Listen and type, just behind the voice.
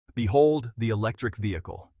Behold the electric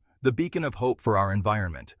vehicle, the beacon of hope for our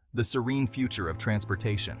environment, the serene future of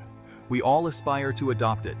transportation. We all aspire to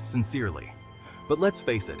adopt it sincerely. But let's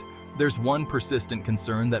face it, there's one persistent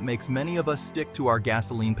concern that makes many of us stick to our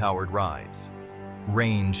gasoline-powered rides.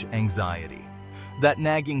 Range anxiety. That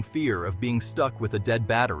nagging fear of being stuck with a dead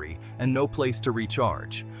battery and no place to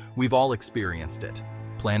recharge. We've all experienced it.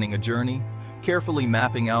 Planning a journey, carefully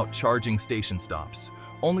mapping out charging station stops,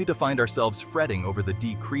 only to find ourselves fretting over the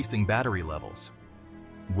decreasing battery levels.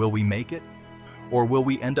 Will we make it? Or will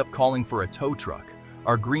we end up calling for a tow truck,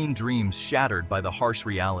 our green dreams shattered by the harsh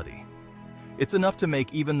reality? It's enough to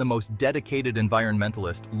make even the most dedicated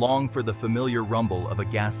environmentalist long for the familiar rumble of a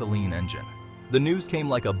gasoline engine. The news came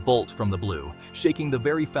like a bolt from the blue, shaking the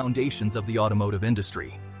very foundations of the automotive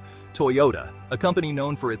industry. Toyota, a company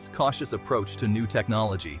known for its cautious approach to new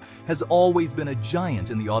technology, has always been a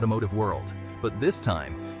giant in the automotive world. But this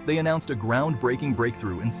time, they announced a groundbreaking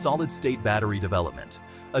breakthrough in solid-state battery development,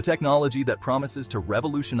 a technology that promises to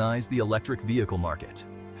revolutionize the electric vehicle market.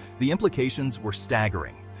 The implications were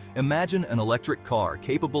staggering. Imagine an electric car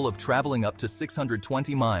capable of traveling up to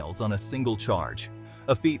 620 miles on a single charge,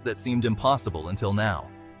 a feat that seemed impossible until now.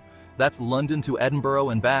 That's London to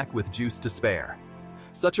Edinburgh and back with juice to spare.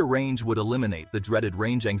 Such a range would eliminate the dreaded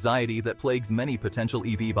range anxiety that plagues many potential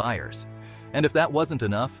EV buyers. And if that wasn't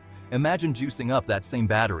enough, imagine juicing up that same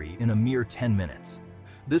battery in a mere 10 minutes.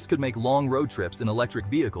 This could make long road trips in electric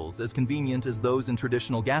vehicles as convenient as those in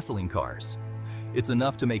traditional gasoline cars. It's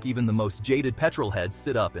enough to make even the most jaded petrol heads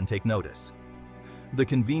sit up and take notice. The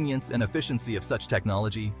convenience and efficiency of such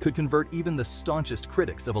technology could convert even the staunchest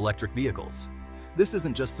critics of electric vehicles. This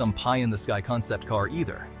isn't just some pie-in-the-sky concept car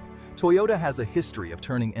either. Toyota has a history of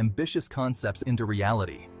turning ambitious concepts into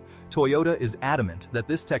reality. Toyota is adamant that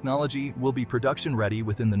this technology will be production-ready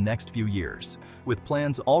within the next few years, with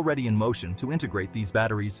plans already in motion to integrate these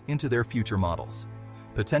batteries into their future models.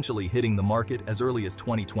 Potentially hitting the market as early as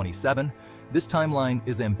 2027, this timeline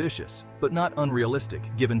is ambitious, but not unrealistic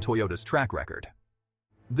given Toyota's track record.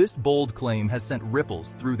 This bold claim has sent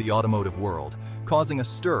ripples through the automotive world, causing a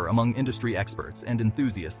stir among industry experts and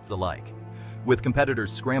enthusiasts alike. With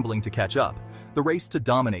competitors scrambling to catch up, the race to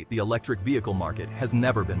dominate the electric vehicle market has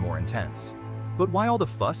never been more intense. But why all the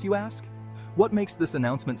fuss, you ask? What makes this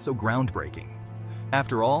announcement so groundbreaking?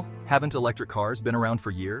 After all, haven't electric cars been around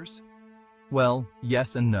for years? Well,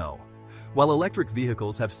 yes and no. While electric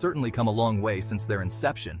vehicles have certainly come a long way since their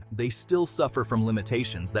inception, they still suffer from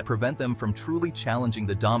limitations that prevent them from truly challenging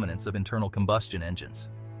the dominance of internal combustion engines.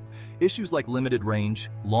 Issues like limited range,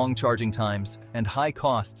 long charging times, and high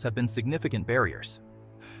costs have been significant barriers.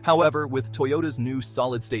 However, with Toyota's new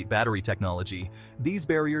solid-state battery technology, these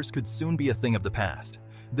barriers could soon be a thing of the past.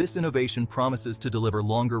 This innovation promises to deliver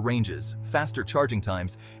longer ranges, faster charging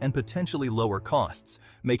times, and potentially lower costs,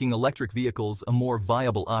 making electric vehicles a more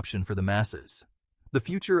viable option for the masses. The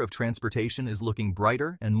future of transportation is looking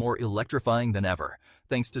brighter and more electrifying than ever,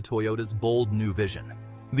 thanks to Toyota's bold new vision.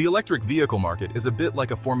 The electric vehicle market is a bit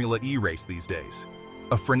like a Formula E race these days.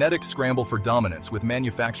 A frenetic scramble for dominance with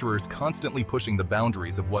manufacturers constantly pushing the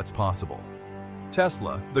boundaries of what's possible.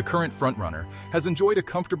 Tesla, the current frontrunner, has enjoyed a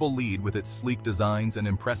comfortable lead with its sleek designs and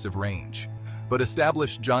impressive range. But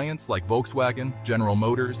established giants like Volkswagen, General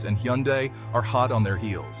Motors, and Hyundai are hot on their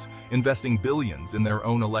heels, investing billions in their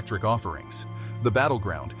own electric offerings. The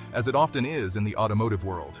battleground, as it often is in the automotive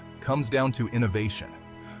world, comes down to innovation.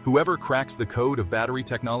 Whoever cracks the code of battery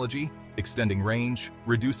technology, extending range,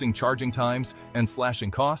 reducing charging times, and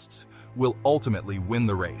slashing costs, will ultimately win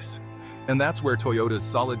the race. And that's where Toyota's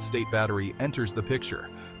solid-state battery enters the picture,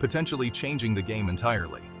 potentially changing the game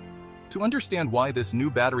entirely. To understand why this new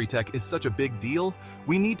battery tech is such a big deal,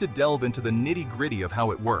 we need to delve into the nitty-gritty of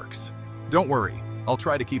how it works. Don't worry, I'll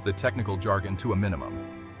try to keep the technical jargon to a minimum.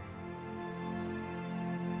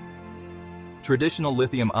 Traditional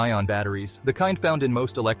lithium-ion batteries, the kind found in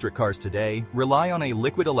most electric cars today, rely on a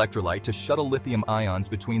liquid electrolyte to shuttle lithium ions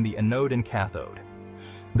between the anode and cathode.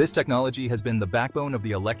 This technology has been the backbone of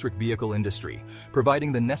the electric vehicle industry,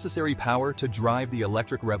 providing the necessary power to drive the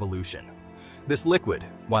electric revolution. This liquid,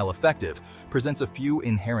 while effective, presents a few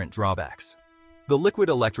inherent drawbacks. The liquid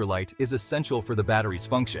electrolyte is essential for the battery's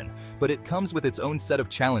function, but it comes with its own set of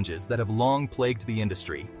challenges that have long plagued the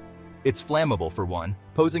industry. It's flammable for one,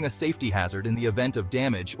 posing a safety hazard in the event of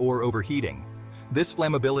damage or overheating. This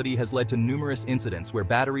flammability has led to numerous incidents where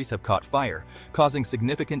batteries have caught fire, causing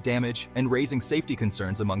significant damage and raising safety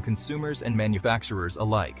concerns among consumers and manufacturers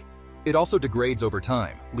alike. It also degrades over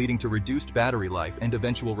time, leading to reduced battery life and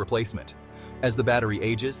eventual replacement. As the battery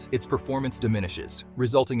ages, its performance diminishes,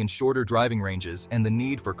 resulting in shorter driving ranges and the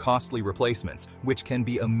need for costly replacements, which can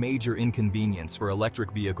be a major inconvenience for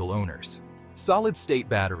electric vehicle owners. Solid-state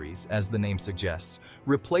batteries, as the name suggests,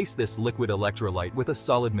 replace this liquid electrolyte with a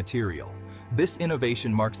solid material. This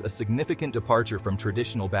innovation marks a significant departure from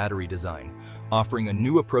traditional battery design, offering a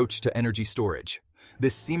new approach to energy storage.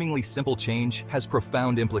 This seemingly simple change has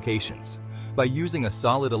profound implications. By using a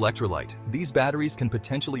solid electrolyte, these batteries can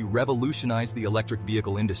potentially revolutionize the electric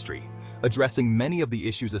vehicle industry, addressing many of the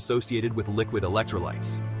issues associated with liquid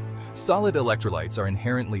electrolytes. Solid electrolytes are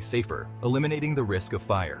inherently safer, eliminating the risk of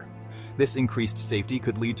fire. This increased safety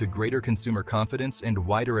could lead to greater consumer confidence and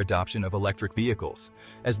wider adoption of electric vehicles,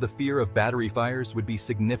 as the fear of battery fires would be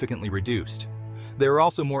significantly reduced. They are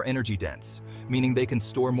also more energy dense, meaning they can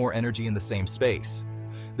store more energy in the same space.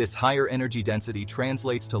 This higher energy density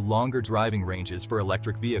translates to longer driving ranges for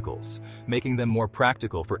electric vehicles, making them more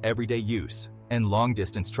practical for everyday use and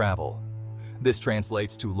long-distance travel. This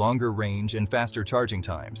translates to longer range and faster charging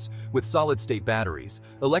times. With solid-state batteries,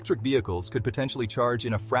 electric vehicles could potentially charge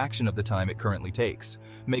in a fraction of the time it currently takes,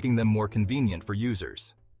 making them more convenient for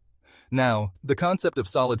users. Now, the concept of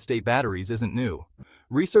solid-state batteries isn't new.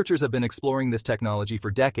 Researchers have been exploring this technology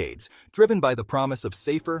for decades, driven by the promise of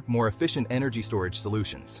safer, more efficient energy storage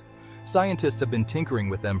solutions. Scientists have been tinkering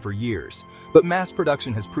with them for years, but mass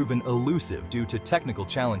production has proven elusive due to technical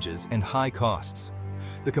challenges and high costs.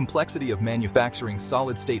 The complexity of manufacturing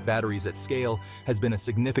solid-state batteries at scale has been a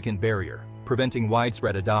significant barrier, preventing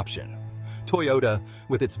widespread adoption. Toyota,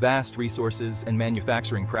 with its vast resources and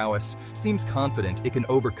manufacturing prowess, seems confident it can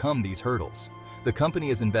overcome these hurdles. The company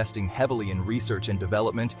is investing heavily in research and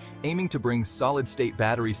development, aiming to bring solid-state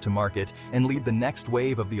batteries to market and lead the next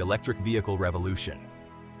wave of the electric vehicle revolution.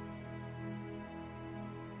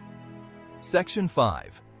 Section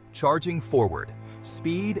 5. Charging forward.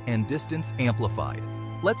 Speed and distance amplified.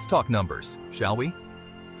 Let's talk numbers, shall we?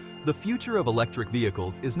 The future of electric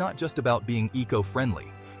vehicles is not just about being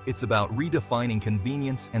eco-friendly. It's about redefining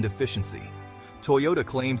convenience and efficiency. Toyota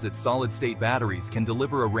claims its solid-state batteries can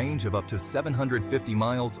deliver a range of up to 750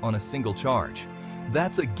 miles on a single charge.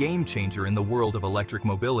 That's a game-changer in the world of electric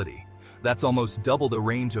mobility. That's almost double the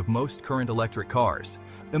range of most current electric cars.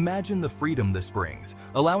 Imagine the freedom this brings,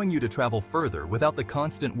 allowing you to travel further without the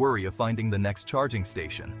constant worry of finding the next charging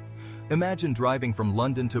station. Imagine driving from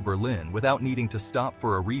London to Berlin without needing to stop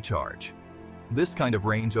for a recharge. This kind of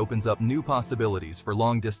range opens up new possibilities for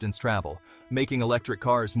long-distance travel, making electric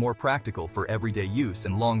cars more practical for everyday use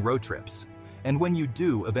and long road trips. And when you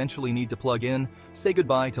do eventually need to plug in, say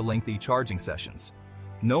goodbye to lengthy charging sessions.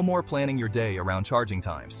 No more planning your day around charging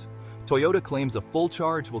times. Toyota claims a full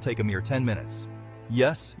charge will take a mere 10 minutes.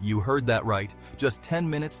 Yes, you heard that right, just 10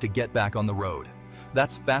 minutes to get back on the road.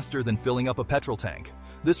 That's faster than filling up a petrol tank.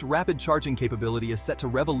 This rapid charging capability is set to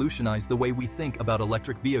revolutionize the way we think about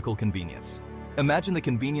electric vehicle convenience. Imagine the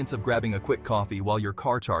convenience of grabbing a quick coffee while your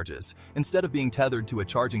car charges, instead of being tethered to a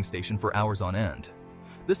charging station for hours on end.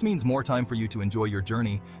 This means more time for you to enjoy your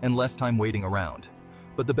journey and less time waiting around.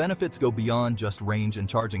 But the benefits go beyond just range and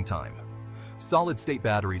charging time. Solid-state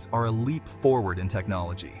batteries are a leap forward in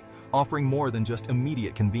technology, offering more than just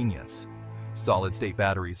immediate convenience. Solid-state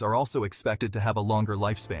batteries are also expected to have a longer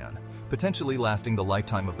lifespan, potentially lasting the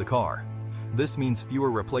lifetime of the car. This means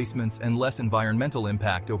fewer replacements and less environmental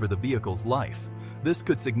impact over the vehicle's life. This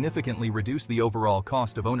could significantly reduce the overall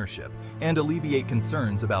cost of ownership and alleviate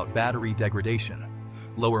concerns about battery degradation.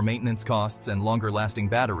 Lower maintenance costs and longer-lasting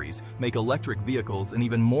batteries make electric vehicles an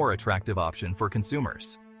even more attractive option for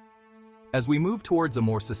consumers. As we move towards a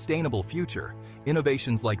more sustainable future,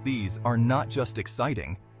 innovations like these are not just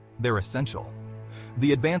exciting, they're essential.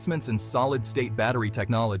 The advancements in solid-state battery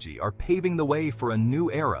technology are paving the way for a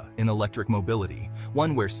new era in electric mobility,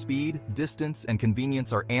 one where speed, distance, and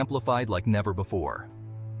convenience are amplified like never before.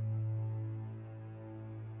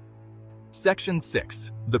 Section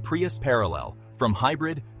 6. The Prius Parallel, from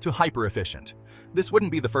hybrid to hyper-efficient. This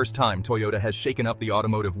wouldn't be the first time Toyota has shaken up the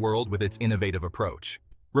automotive world with its innovative approach.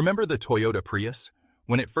 Remember the Toyota Prius?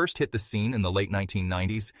 When it first hit the scene in the late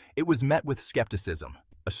 1990s, it was met with skepticism.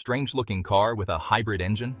 A strange-looking car with a hybrid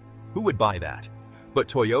engine? Who would buy that? But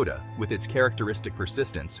Toyota, with its characteristic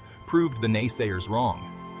persistence, proved the naysayers wrong.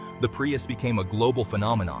 The Prius became a global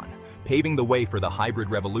phenomenon, paving the way for the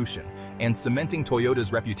hybrid revolution and cementing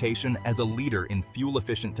Toyota's reputation as a leader in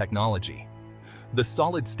fuel-efficient technology. The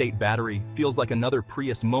solid-state battery feels like another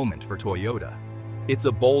Prius moment for Toyota. It's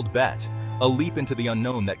a bold bet, a leap into the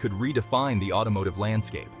unknown that could redefine the automotive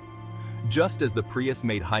landscape. Just as the Prius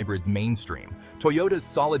made hybrids mainstream, Toyota's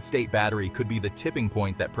solid-state battery could be the tipping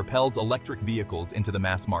point that propels electric vehicles into the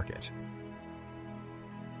mass market.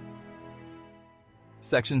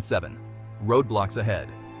 Section 7. Roadblocks ahead.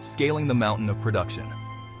 Scaling the mountain of production.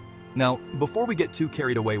 Now, before we get too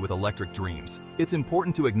carried away with electric dreams, it's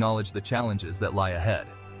important to acknowledge the challenges that lie ahead.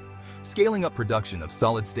 Scaling up production of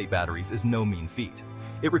solid-state batteries is no mean feat.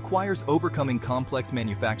 It requires overcoming complex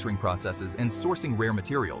manufacturing processes and sourcing rare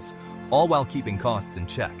materials, all while keeping costs in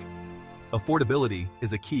check. Affordability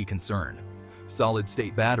is a key concern.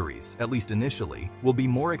 Solid-state batteries, at least initially, will be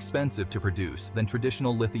more expensive to produce than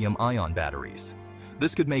traditional lithium-ion batteries.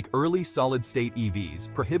 This could make early solid-state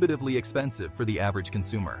EVs prohibitively expensive for the average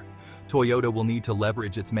consumer. Toyota will need to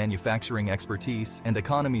leverage its manufacturing expertise and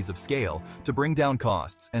economies of scale to bring down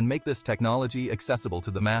costs and make this technology accessible to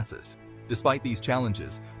the masses. Despite these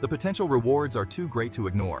challenges, the potential rewards are too great to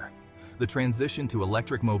ignore. The transition to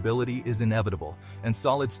electric mobility is inevitable, and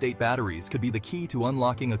solid-state batteries could be the key to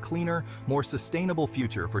unlocking a cleaner, more sustainable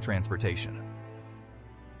future for transportation.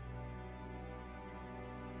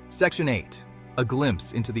 Section 8. A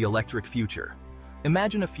glimpse into the electric future.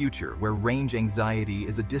 Imagine a future where range anxiety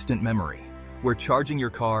is a distant memory, where charging your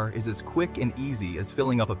car is as quick and easy as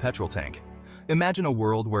filling up a petrol tank. Imagine a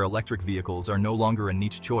world where electric vehicles are no longer a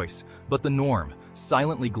niche choice, but the norm,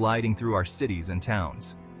 silently gliding through our cities and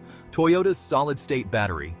towns. Toyota's solid-state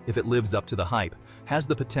battery, if it lives up to the hype, has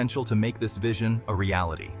the potential to make this vision a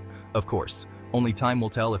reality. Of course, only time will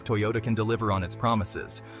tell if Toyota can deliver on its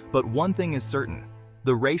promises, but one thing is certain: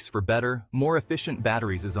 the race for better, more efficient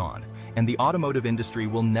batteries is on, and the automotive industry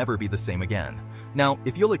will never be the same again. Now,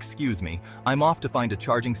 if you'll excuse me, I'm off to find a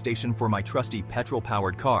charging station for my trusty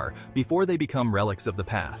petrol-powered car before they become relics of the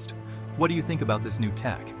past. What do you think about this new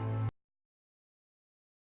tech?